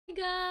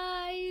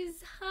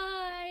Guys,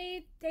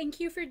 hi, thank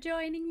you for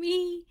joining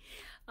me.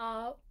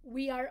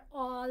 We are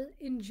all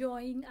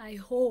enjoying, I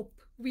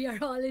hope we are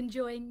all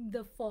enjoying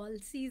the fall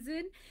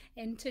season,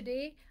 and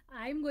today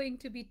I'm going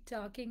to be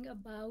talking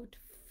about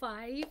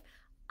five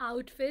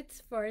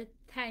outfits for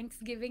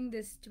Thanksgiving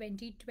this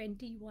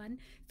 2021.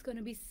 It's going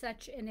to be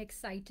such an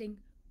exciting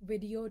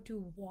video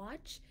to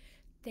watch.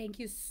 Thank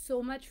you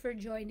so much for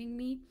joining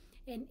me.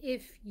 And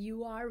if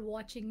you are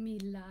watching me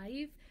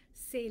live,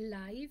 say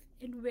live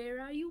and where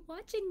are you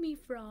watching me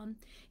from?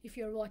 If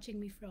you're watching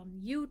me from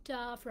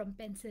Utah, from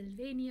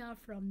Pennsylvania,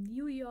 from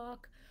New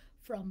York,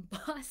 from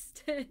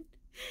Boston,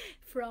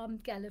 from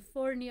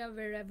California,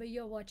 wherever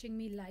you're watching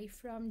me live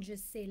from,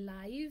 just say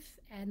live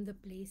and the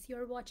place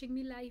you're watching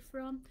me live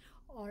from.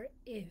 Or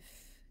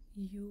if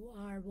you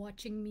are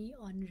watching me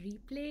on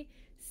replay,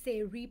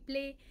 say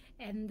replay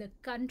and the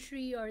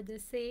country or the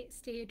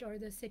state or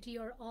the city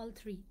or all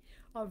three,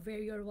 or where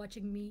you're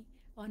watching me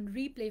on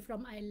replay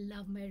from. I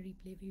love my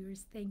replay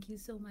viewers. Thank you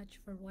so much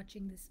for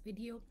watching this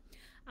video.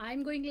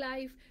 I'm going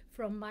live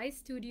from my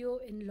studio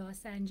in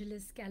Los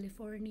Angeles,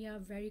 California,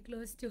 very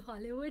close to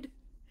Hollywood.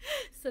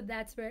 So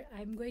that's where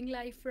I'm going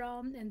live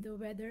from, and the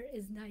weather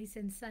is nice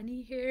and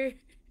sunny here.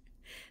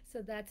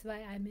 So that's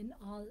why I'm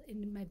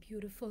in my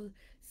beautiful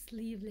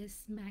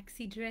sleeveless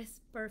maxi dress,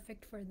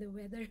 perfect for the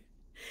weather.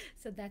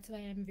 So that's why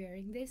I'm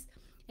wearing this.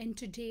 And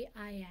today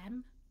I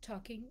am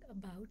talking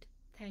about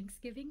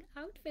Thanksgiving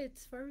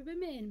outfits for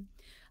women.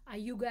 Are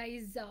you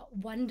guys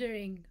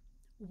wondering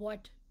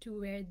what to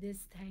wear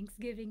this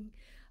Thanksgiving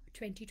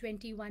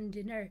 2021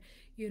 dinner?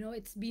 You know,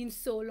 it's been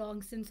so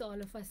long since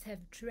all of us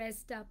have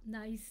dressed up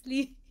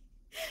nicely.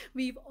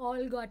 We've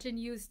all gotten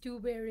used to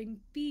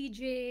wearing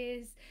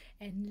PJs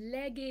and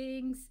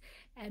leggings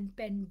and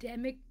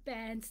pandemic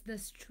pants, the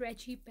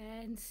stretchy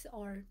pants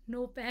or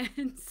no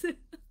pants.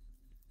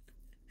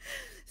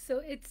 So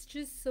it's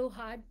just so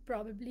hard,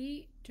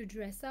 probably, to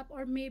dress up,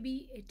 or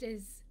maybe it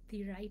is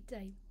the right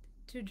time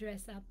to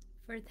dress up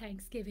for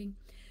Thanksgiving.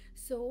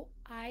 So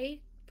I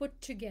put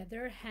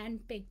together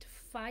hand picked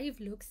five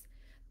looks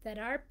that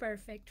are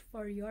perfect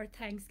for your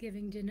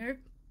Thanksgiving dinner.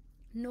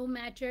 No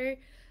matter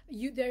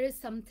you, there is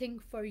something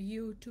for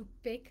you to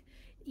pick,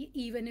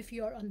 even if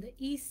you're on the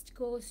East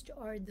Coast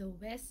or the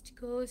West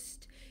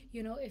Coast.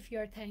 You know, if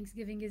your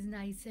Thanksgiving is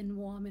nice and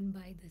warm and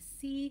by the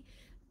sea,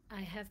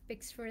 I have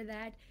picks for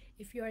that.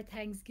 If your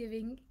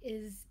Thanksgiving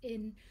is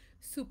in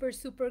super,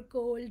 super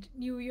cold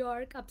New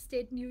York,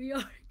 upstate New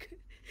York,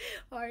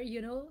 or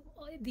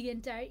the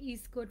entire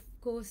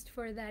Coast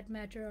for that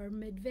matter, or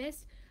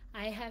Midwest,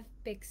 I have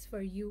picks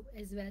for you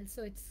as well.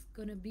 So it's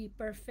gonna be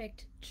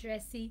perfect,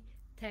 dressy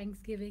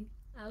Thanksgiving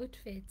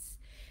outfits.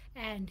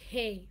 And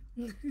hey,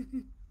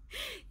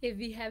 if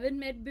we haven't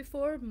met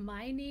before,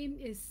 my name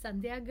is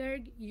Sandhya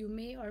Garg. You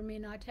may or may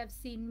not have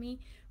seen me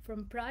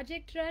from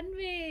Project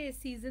Runway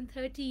Season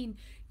 13,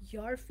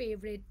 your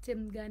favorite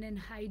Tim Gunn and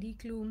Heidi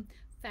Klum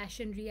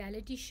fashion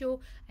reality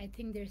show. I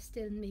think they're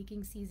still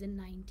making Season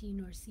 19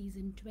 or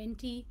Season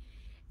 20,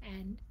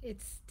 and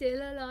it's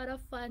still a lot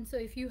of fun. So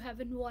if you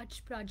haven't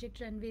watched Project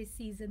Runway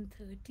Season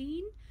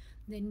 13,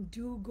 then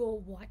do go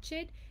watch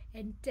it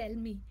and tell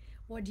me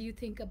what do you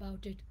think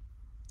about it.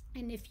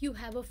 And if you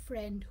have a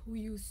friend who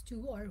used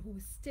to or who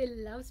still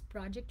loves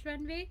Project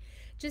Runway,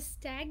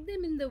 just tag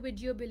them in the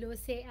video below,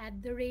 say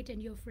at the rate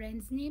and your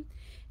friend's name,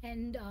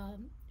 and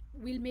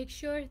we'll make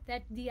sure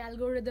that the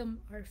algorithm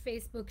or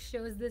Facebook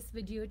shows this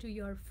video to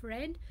your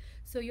friend,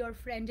 so your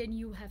friend and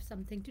you have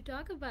something to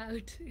talk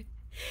about.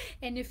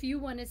 And if you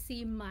want to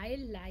see my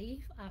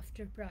life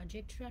after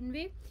Project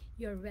Runway,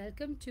 you're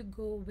welcome to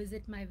go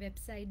visit my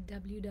website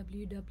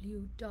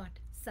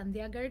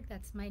www.sandhyagarg,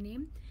 that's my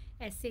name,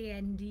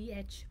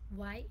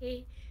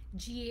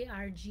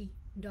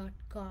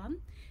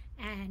 sandhyagarg.com,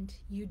 and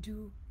you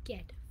do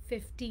get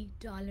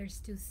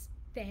 $50 to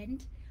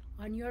spend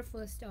on your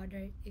first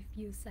order if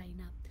you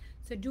sign up.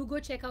 So do go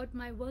check out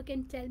my work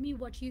and tell me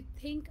what you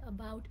think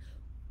about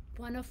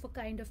one of a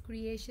kind of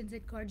creations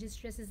and gorgeous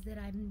dresses that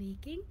I'm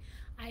making.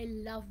 I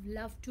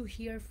love to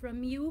hear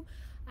from you.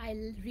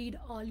 I'll read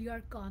all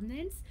your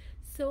comments.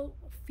 So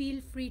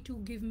feel free to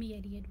give me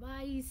any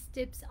advice,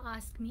 tips,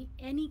 ask me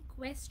any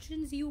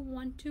questions you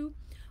want to,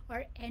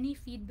 or any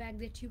feedback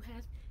that you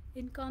have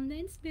in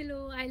comments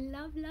below. I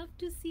love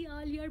to see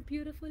all your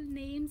beautiful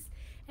names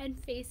and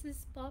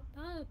faces pop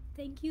up.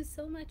 Thank you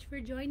so much for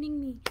joining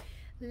me.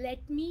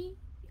 Let me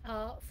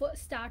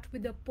start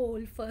with a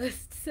poll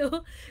first.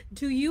 So,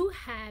 do you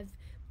have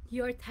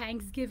your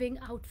Thanksgiving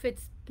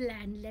outfits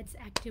planned? Let's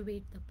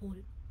activate the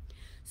poll.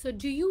 So,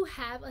 do you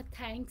have a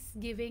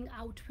Thanksgiving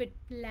outfit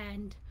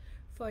planned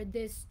for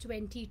this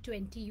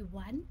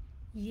 2021?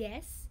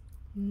 Yes,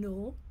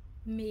 no,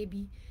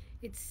 maybe.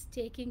 It's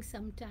taking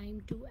some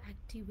time to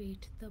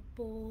activate the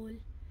poll.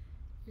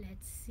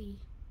 Let's see.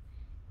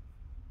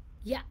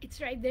 Yeah,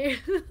 it's right there.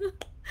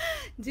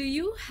 Do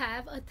you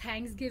have a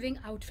Thanksgiving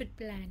outfit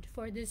planned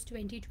for this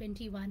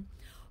 2021?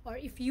 Or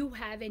if you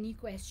have any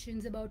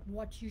questions about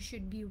what you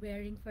should be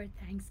wearing for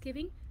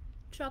Thanksgiving,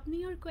 drop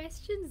me your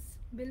questions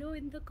below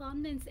in the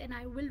comments and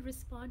I will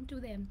respond to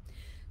them.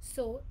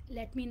 So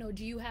let me know,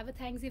 do you have a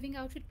Thanksgiving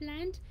outfit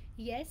planned?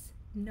 Yes,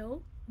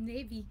 no,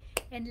 maybe.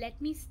 And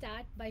let me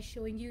start by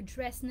showing you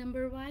dress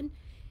number one.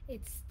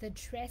 It's the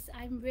dress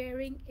I'm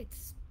wearing.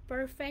 It's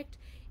perfect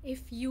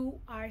if you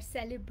are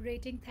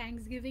celebrating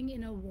Thanksgiving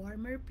in a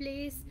warmer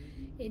place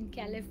in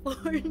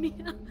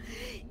California,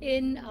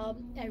 in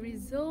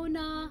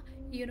Arizona,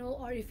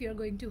 or if you're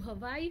going to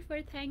Hawaii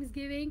for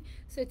Thanksgiving.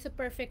 So it's a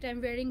perfect.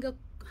 I'm wearing a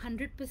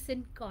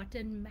 100%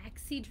 cotton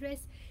maxi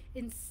dress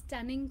in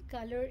stunning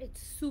color.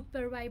 It's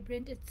super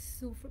vibrant,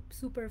 it's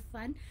super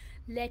fun.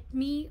 Let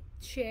me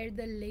share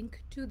the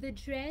link to the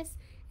dress.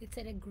 It's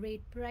at a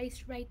great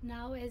price right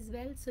now as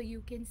well, so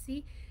you can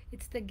see.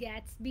 It's the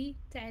Gatsby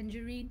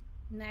tangerine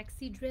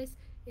maxi dress.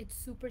 It's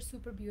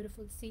super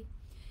beautiful. See,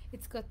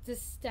 it's got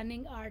this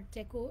stunning art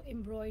deco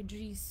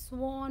embroidery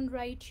swan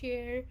right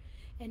here,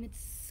 and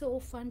it's so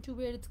fun to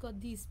wear. It's got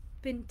these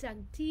pin tuck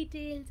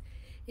details.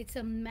 It's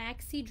a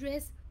maxi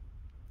dress.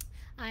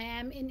 I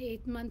am in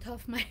 8th month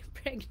of my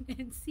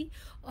pregnancy,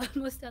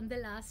 almost on the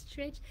last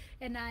stretch,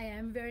 and I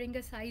am wearing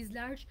a size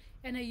large,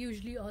 and I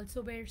usually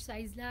also wear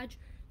size large.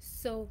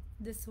 So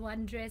this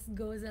one dress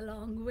goes a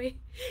long way,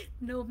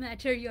 no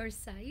matter your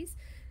size,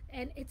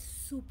 and it's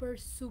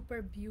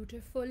super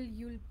beautiful.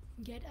 You'll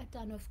get a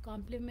ton of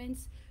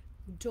compliments.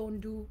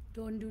 Don't do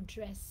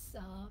dress,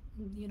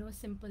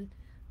 simple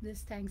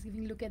this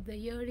Thanksgiving. Look at the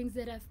earrings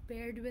that I've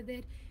paired with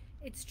it.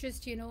 It's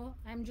just,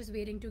 I'm just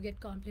waiting to get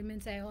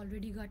compliments. I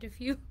already got a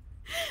few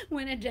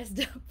when I dressed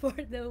up for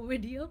the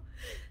video.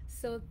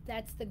 So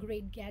that's the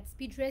Great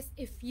Gatsby dress.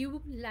 If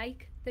you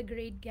like the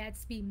Great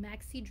Gatsby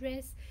maxi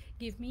dress,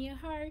 give me a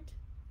heart.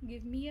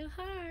 Give me a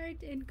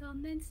heart in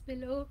comments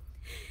below.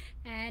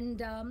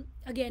 And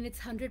again, it's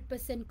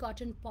 100%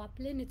 cotton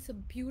poplin. It's a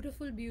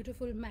beautiful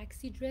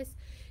maxi dress.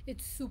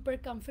 It's super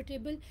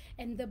comfortable,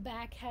 and the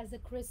back has a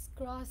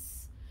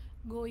crisscross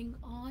going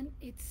on.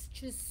 It's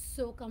just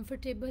so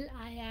comfortable.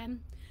 I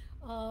am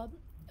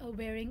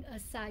wearing a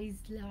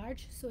size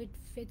large, so it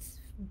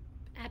fits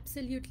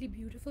absolutely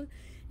beautiful,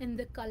 and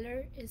the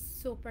color is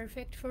so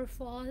perfect for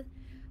fall.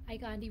 I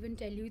can't even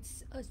tell you.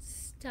 It's a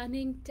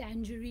stunning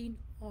tangerine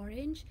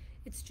orange.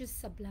 It's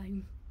just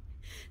sublime.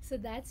 So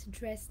that's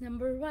dress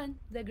number one,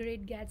 the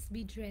Great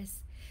Gatsby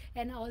dress.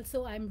 And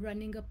also, I'm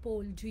running a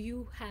poll. Do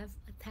you have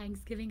a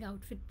Thanksgiving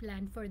outfit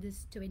planned for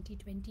this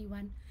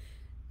 2021?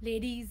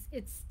 Ladies,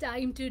 it's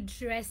time to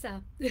dress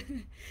up.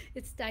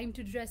 It's time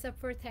to dress up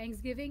for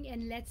Thanksgiving,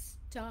 and let's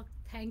talk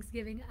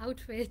Thanksgiving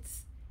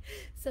outfits.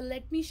 So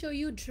let me show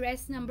you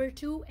dress number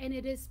two, and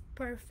it is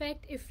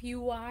perfect if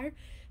you are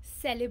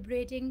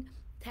celebrating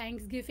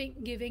Thanksgiving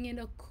giving in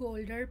a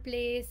colder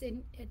place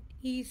in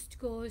East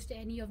Coast,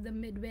 any of the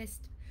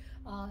Midwest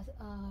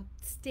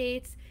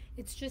states.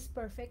 It's just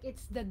perfect.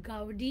 It's the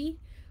Gaudi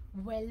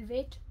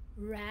velvet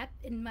wrap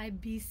in my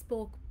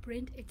bespoke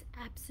print. It's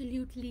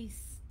absolutely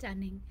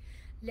stunning.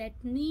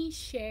 Let me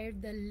share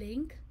the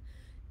link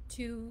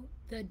to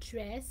the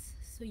dress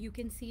so you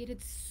can see it.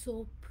 It's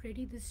so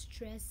pretty. This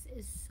dress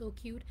is so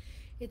cute.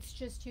 It's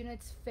just,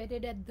 it's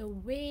fitted at the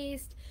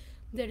waist.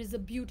 There is a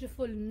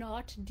beautiful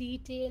knot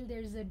detail.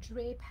 There's a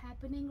drape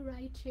happening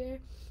right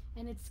here,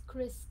 and it's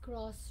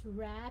crisscross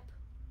wrap.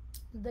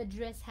 The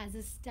dress has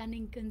a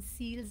stunning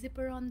conceal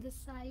zipper on the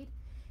side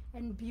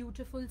and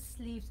beautiful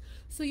sleeves.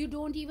 So you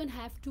don't even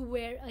have to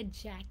wear a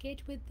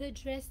jacket with the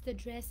dress. The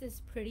dress is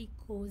pretty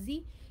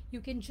cozy.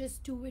 You can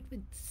just do it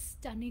with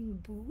stunning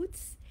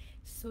boots,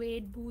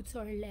 suede boots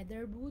or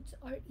leather boots,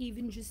 or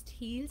even just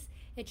heels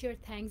at your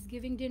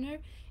Thanksgiving dinner.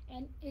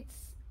 And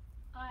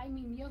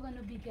you're going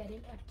to be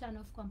getting a ton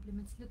of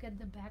compliments. Look at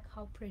the back,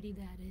 how pretty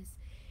that is.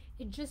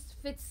 It just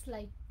fits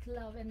like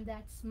glove, and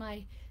that's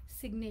my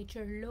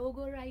signature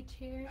logo right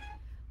here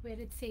where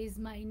it says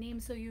my name,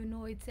 so you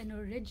know it's an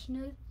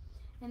original.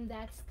 And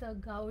that's the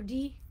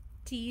Gaudi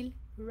teal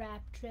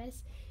wrap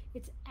dress.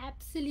 It's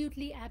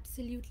absolutely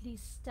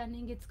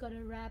stunning. It's got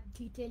a wrap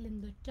detail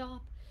in the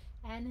top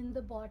and in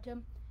the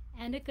bottom,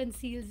 and a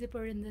conceal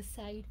zipper in the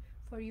side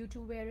for you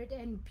to wear it,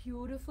 and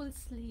beautiful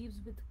sleeves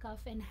with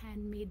cuff and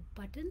handmade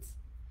buttons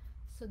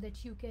so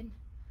that you can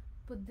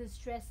put this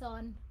dress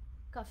on,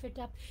 cuff it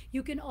up.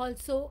 You can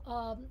also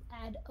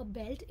add a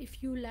belt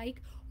if you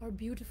like, or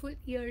beautiful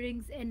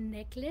earrings and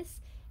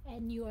necklace,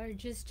 and you are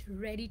just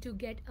ready to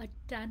get a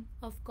ton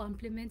of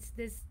compliments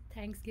this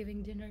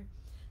Thanksgiving dinner.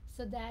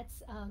 So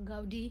that's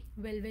Gaudi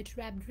velvet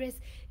wrap dress.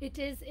 It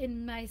is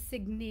in my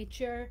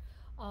signature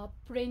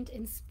print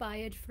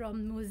inspired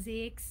from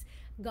mosaics.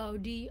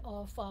 Gaudi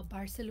of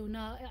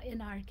Barcelona,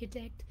 an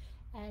architect,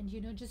 and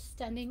just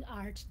stunning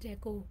art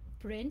deco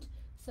print.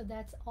 So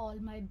that's all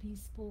my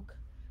bespoke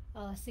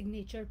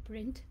signature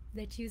print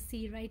that you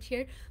see right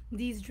here.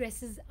 These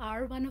dresses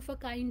are one of a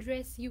kind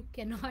dress. You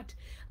cannot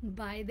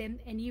buy them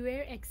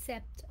anywhere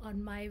except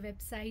on my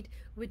website,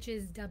 which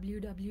is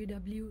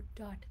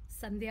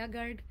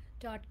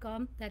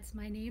www.sandhyagarg.com. That's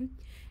my name.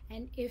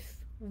 And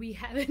if we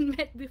haven't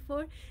met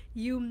before,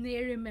 you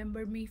may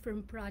remember me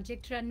from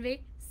Project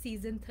Runway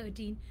season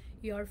 13.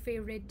 your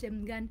favorite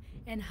Tim Gunn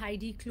and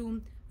Heidi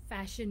Klum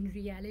fashion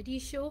reality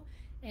show.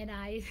 And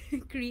I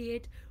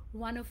create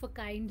one of a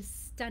kind,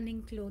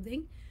 stunning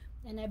clothing.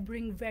 And I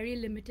bring very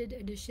limited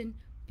edition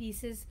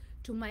pieces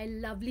to my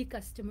lovely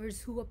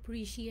customers who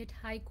appreciate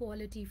high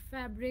quality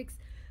fabrics,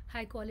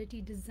 high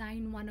quality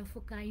design, one of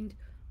a kind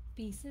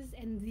pieces.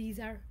 And these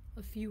are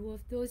a few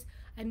of those.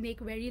 I make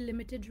very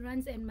limited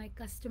runs, and my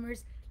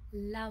customers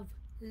love,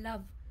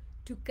 love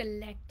to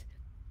collect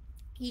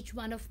each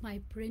one of my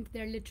print.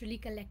 They're literally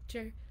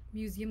collector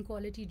museum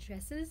quality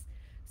dresses.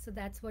 So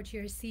that's what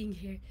you're seeing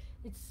here.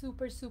 It's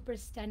super, super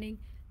stunning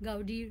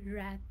Gaudi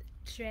wrap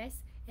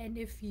dress. And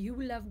if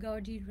you love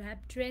Gaudi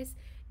wrap dress,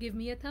 give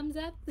me a thumbs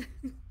up.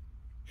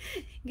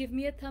 Give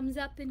me a thumbs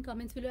up in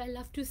comments below. I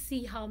love to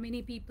see how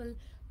many people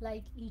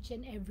like each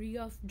and every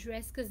of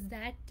dress, because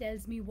that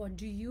tells me what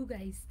do you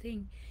guys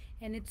think.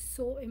 And it's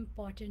so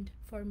important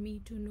for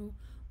me to know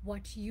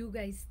what you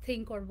guys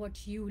think or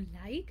what you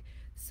like.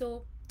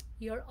 So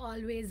you're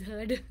always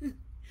heard.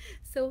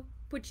 So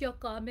put your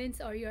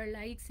comments or your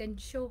likes and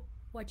show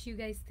what you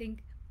guys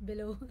think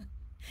below.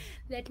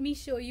 Let me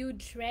show you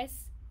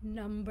dress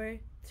number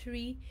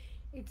 3.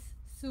 It's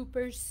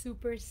super,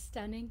 super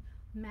stunning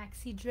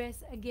maxi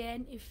dress.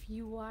 Again, if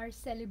you are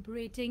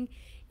celebrating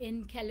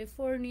in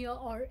California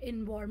or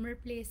in warmer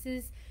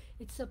places,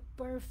 it's a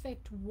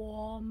perfect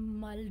warm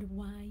mulled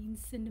wine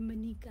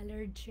cinnamony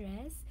colored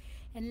dress.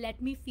 And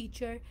let me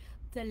feature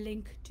the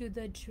link to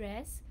the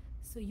dress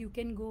so you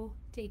can go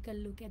take a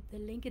look at the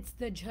link. It's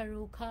the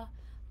Jaroka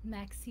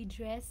maxi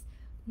dress,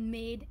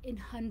 made in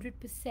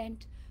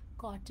 100%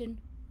 cotton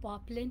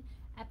poplin.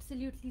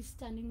 Absolutely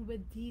stunning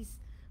with these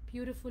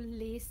beautiful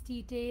lace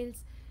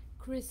details,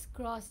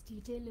 crisscross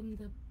detail in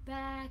the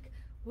back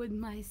with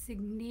my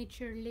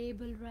signature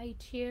label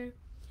right here.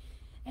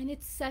 And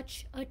it's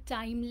such a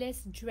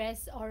timeless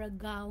dress or a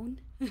gown,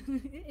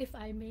 if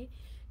I may.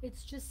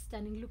 It's just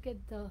stunning. Look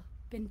at the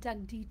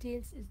pintuck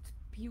details. It's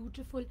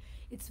beautiful.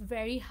 It's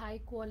very high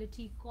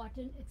quality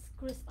cotton. It's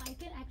crisp. I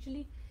can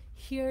actually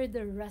hear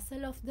the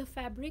rustle of the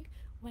fabric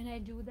when I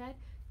do that,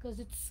 because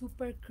it's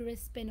super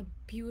crisp and a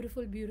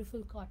beautiful,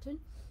 beautiful cotton.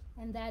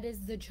 And that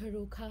is the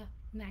Jaroka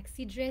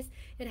maxi dress.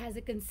 It has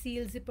a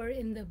concealed zipper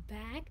in the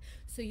back,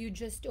 so you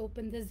just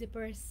open the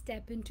zipper,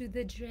 step into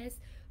the dress,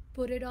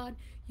 put it on.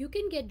 You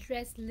can get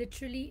dressed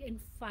literally in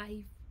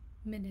 5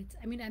 minutes.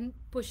 I mean, I'm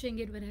pushing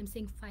it when I'm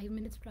saying 5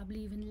 minutes,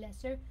 probably even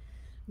lesser.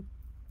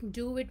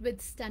 Do it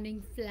with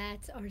stunning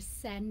flats or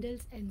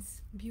sandals and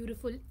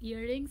beautiful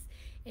earrings,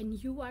 and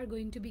you are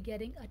going to be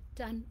getting a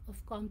ton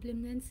of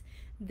compliments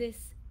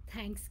this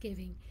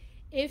Thanksgiving.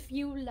 If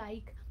you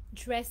like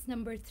dress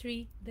number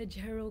 3, the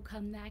Jaroka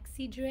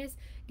maxi dress,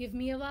 give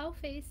me a wow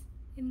face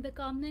in the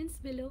comments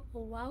below. A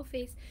wow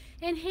face.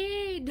 And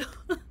hey,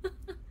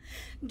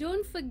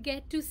 don't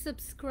forget to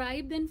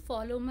subscribe and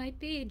follow my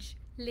page,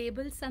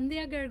 label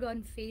Sandhya Garg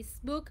on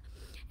Facebook.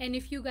 And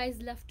if you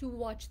guys love to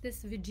watch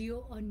this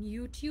video on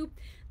YouTube,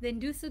 then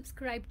do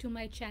subscribe to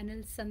my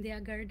channel Sandhya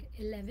Garg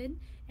 11,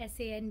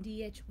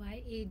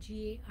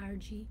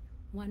 SANDHYAGARG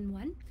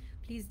 11.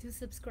 Please do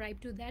subscribe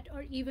to that,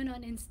 or even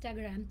on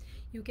Instagram.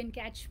 You can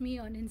catch me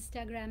on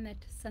Instagram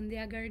at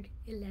Sandhya Garg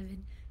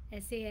 11,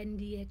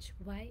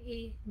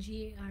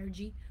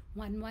 SANDHYAGARG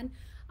 11.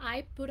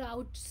 I put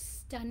out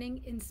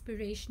stunning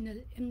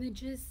inspirational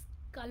images,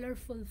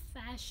 colorful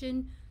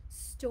fashion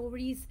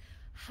stories,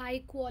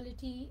 high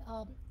quality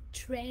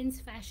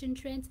trends, fashion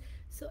trends,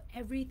 so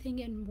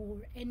everything and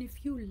more. And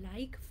if you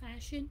like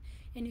fashion,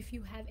 and if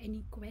you have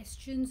any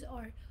questions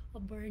or a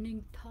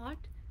burning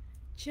thought,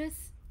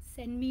 just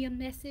send me a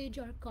message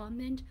or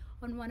comment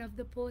on one of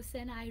the posts,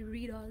 and I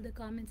read all the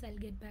comments. I'll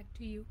get back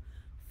to you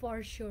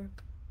for sure.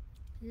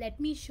 Let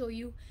me show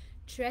you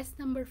dress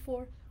number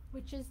 4,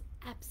 which is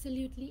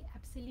absolutely,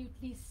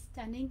 absolutely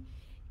stunning.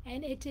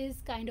 And it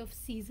is kind of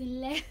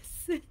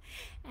seasonless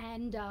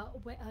and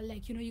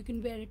like, you know, you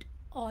can wear it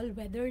all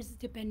weathers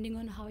depending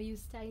on how you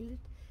style it.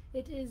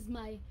 It is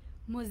my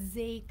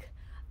mosaic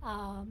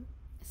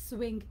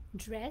swing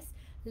dress.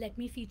 Let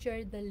me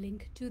feature the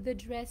link to the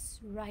dress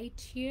right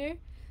here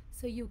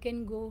so you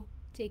can go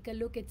take a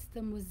look. It's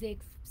the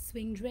mosaic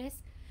swing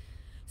dress.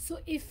 So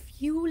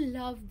if you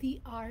love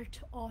the art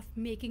of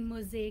making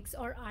mosaics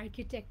or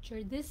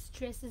architecture, this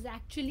dress is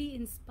actually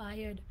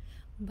inspired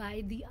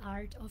by the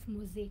art of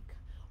mosaic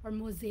or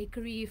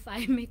mosaicry, if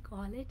I may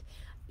call it.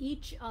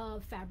 Each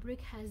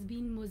fabric has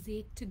been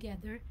mosaic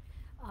together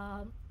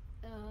uh,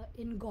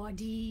 in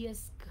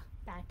gaudy-esque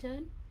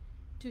pattern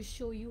to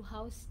show you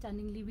how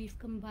stunningly we've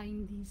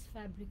combined these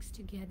fabrics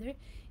together.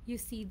 You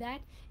see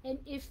that? And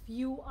if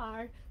you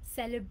are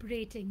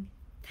celebrating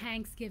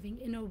Thanksgiving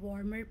in a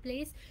warmer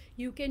place,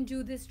 you can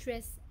do this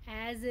dress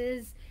as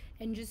is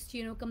and just,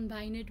 you know,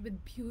 combine it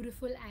with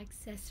beautiful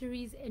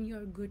accessories and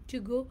you're good to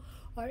go.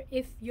 Or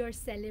if you're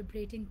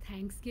celebrating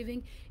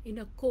Thanksgiving in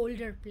a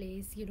colder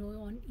place, you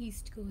know, on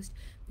East Coast,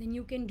 then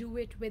you can do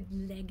it with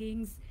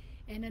leggings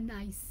and a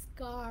nice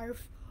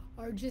scarf,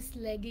 or just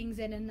leggings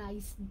and a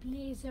nice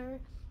blazer,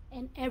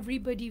 and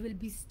everybody will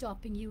be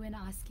stopping you and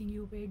asking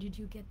you, where did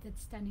you get that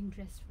stunning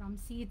dress from?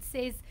 See, it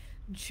says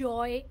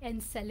joy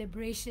and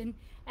celebration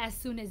as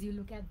soon as you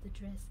look at the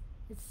dress.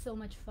 It's so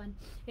much fun.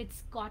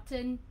 It's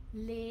cotton,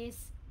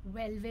 lace,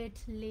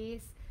 velvet,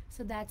 lace.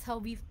 So that's how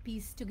we've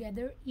pieced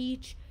together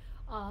each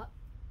uh,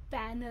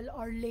 panel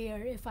or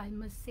layer, if I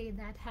must say,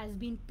 that has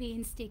been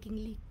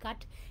painstakingly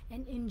cut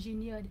and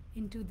engineered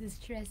into this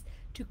dress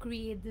to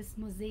create this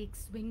mosaic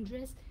swing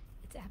dress.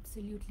 It's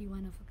absolutely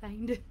one of a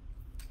kind.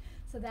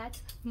 So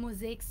that's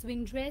mosaic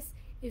swing dress.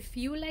 If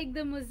you like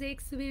the mosaic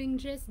swing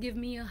dress, give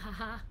me a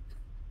haha.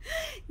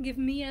 Give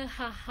me a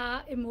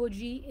haha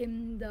emoji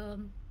in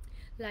the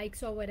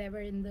likes or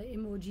whatever in the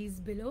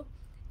emojis below.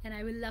 And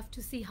I will love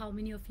to see how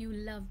many of you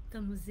love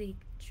the mosaic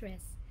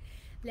dress.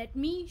 Let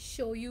me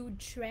show you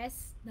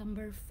dress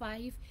number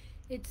 5.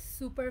 It's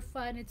super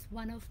fun. It's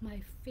one of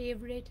my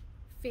favorite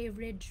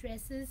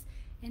dresses.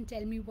 And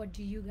tell me, what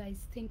do you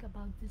guys think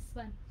about this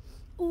one?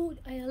 Oh,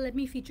 let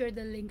me feature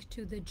the link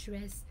to the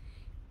dress.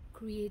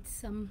 Create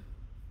some,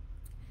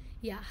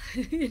 yeah,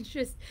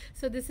 interest.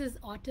 So this is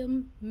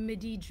autumn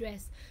midi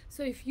dress.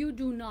 So if you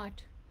do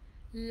not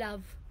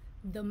love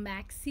the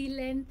maxi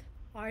length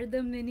or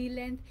the mini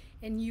length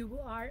and you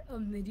are a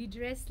midi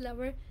dress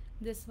lover,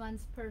 this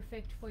one's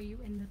perfect for you,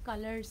 and the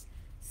colors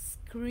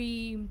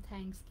scream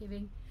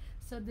Thanksgiving.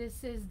 So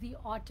this is the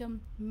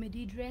autumn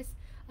midi dress,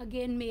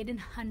 again made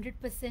in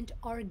 100%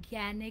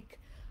 organic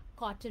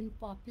cotton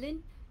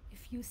poplin.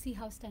 If you see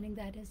how stunning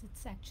that is,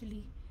 it's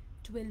actually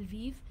twill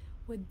weave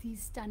with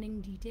these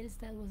stunning details.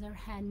 That was our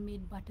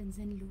handmade buttons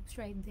and loops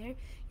right there.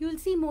 You'll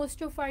see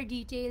most of our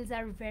details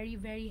are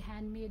very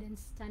handmade and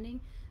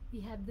stunning. We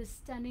have this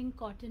stunning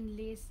cotton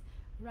lace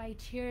right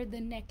here.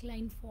 The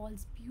neckline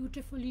falls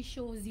beautifully,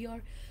 shows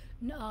your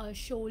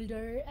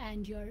shoulder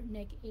and your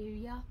neck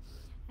area,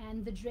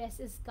 and the dress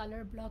is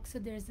color block. So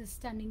there's a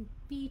stunning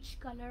peach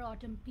color,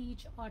 autumn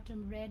peach,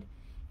 autumn red,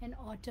 and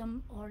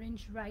autumn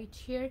orange right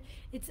here.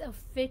 It's a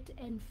fit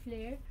and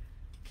flare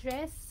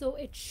dress, so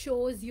it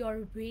shows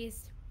your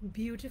waist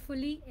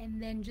beautifully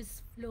and then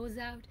just flows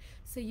out,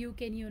 so you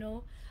can,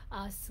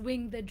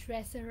 swing the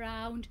dress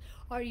around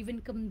or even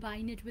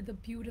combine it with a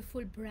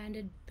beautiful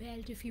branded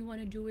belt if you want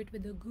to do it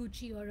with a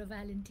Gucci or a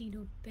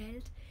Valentino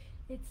belt.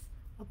 It's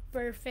a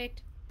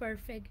perfect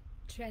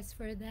dress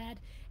for that,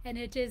 and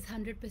it is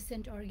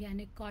 100%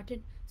 organic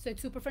cotton, so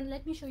it's super fun.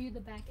 Let me show you the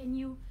back.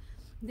 And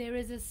there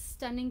is a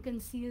stunning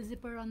conceal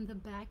zipper on the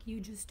back. You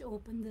just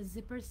open the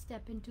zipper,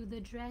 step into the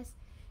dress,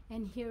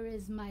 and here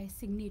is my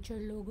signature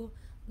logo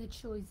that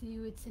shows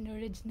you it's an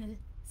original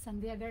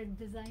Sandhya Garg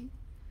design.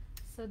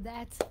 So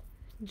that's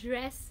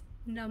dress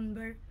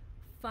number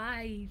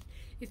 5.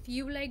 If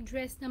you like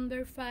dress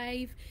number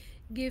 5,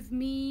 give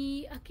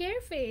me a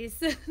care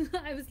face.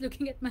 I was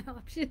looking at my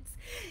options.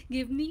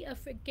 Give me a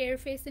care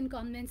face in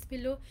comments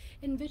below.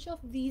 And which of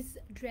these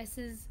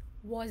dresses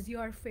was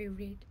your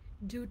favorite?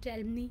 Do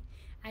tell me.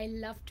 I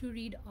love to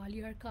read all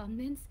your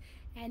comments.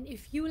 And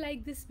if you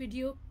like this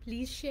video,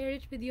 please share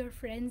it with your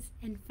friends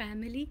and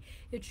family.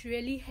 It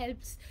really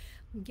helps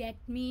get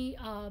me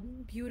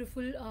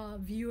beautiful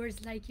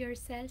viewers like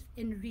yourself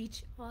and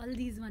reach all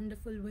these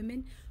wonderful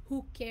women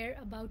who care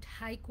about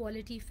high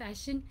quality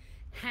fashion,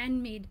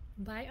 handmade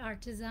by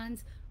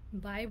artisans,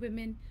 by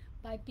women,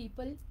 by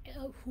people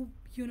who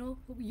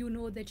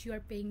that you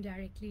are paying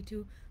directly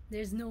to.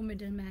 There's no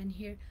middleman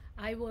here.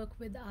 I work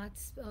with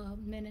arts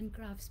men and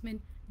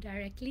craftsmen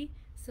directly,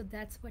 so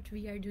that's what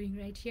we are doing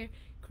right here,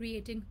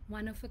 creating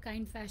one of a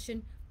kind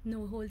fashion.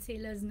 No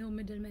wholesalers, no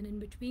middlemen in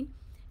between.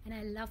 And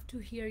I love to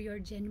hear your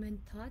genuine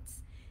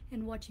thoughts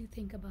and what you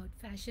think about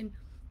fashion.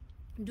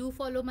 Do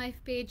follow my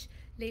page,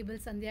 label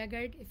Sandhya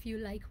Garg, if you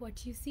like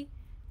what you see.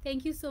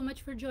 Thank you so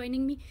much for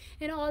joining me.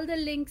 And all the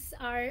links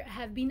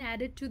have been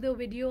added to the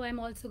video. I'm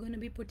also going to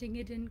be putting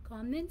it in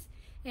comments.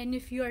 And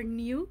if you are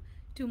new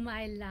to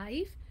my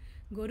life,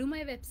 go to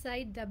my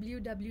website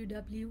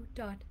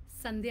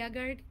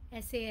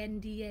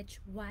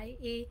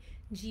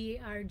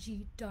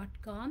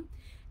www.sandhyagarg.com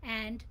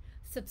and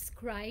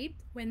subscribe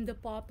when the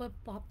pop-up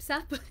pops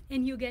up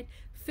and you get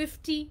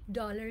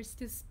 $50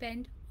 to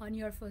spend on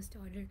your first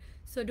order.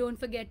 So don't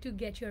forget to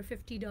get your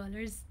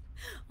 $50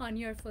 on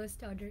your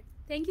first order.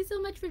 Thank you so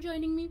much for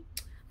joining me.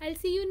 I'll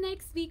see you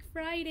next week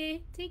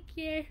Friday. Take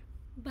care.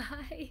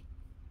 Bye.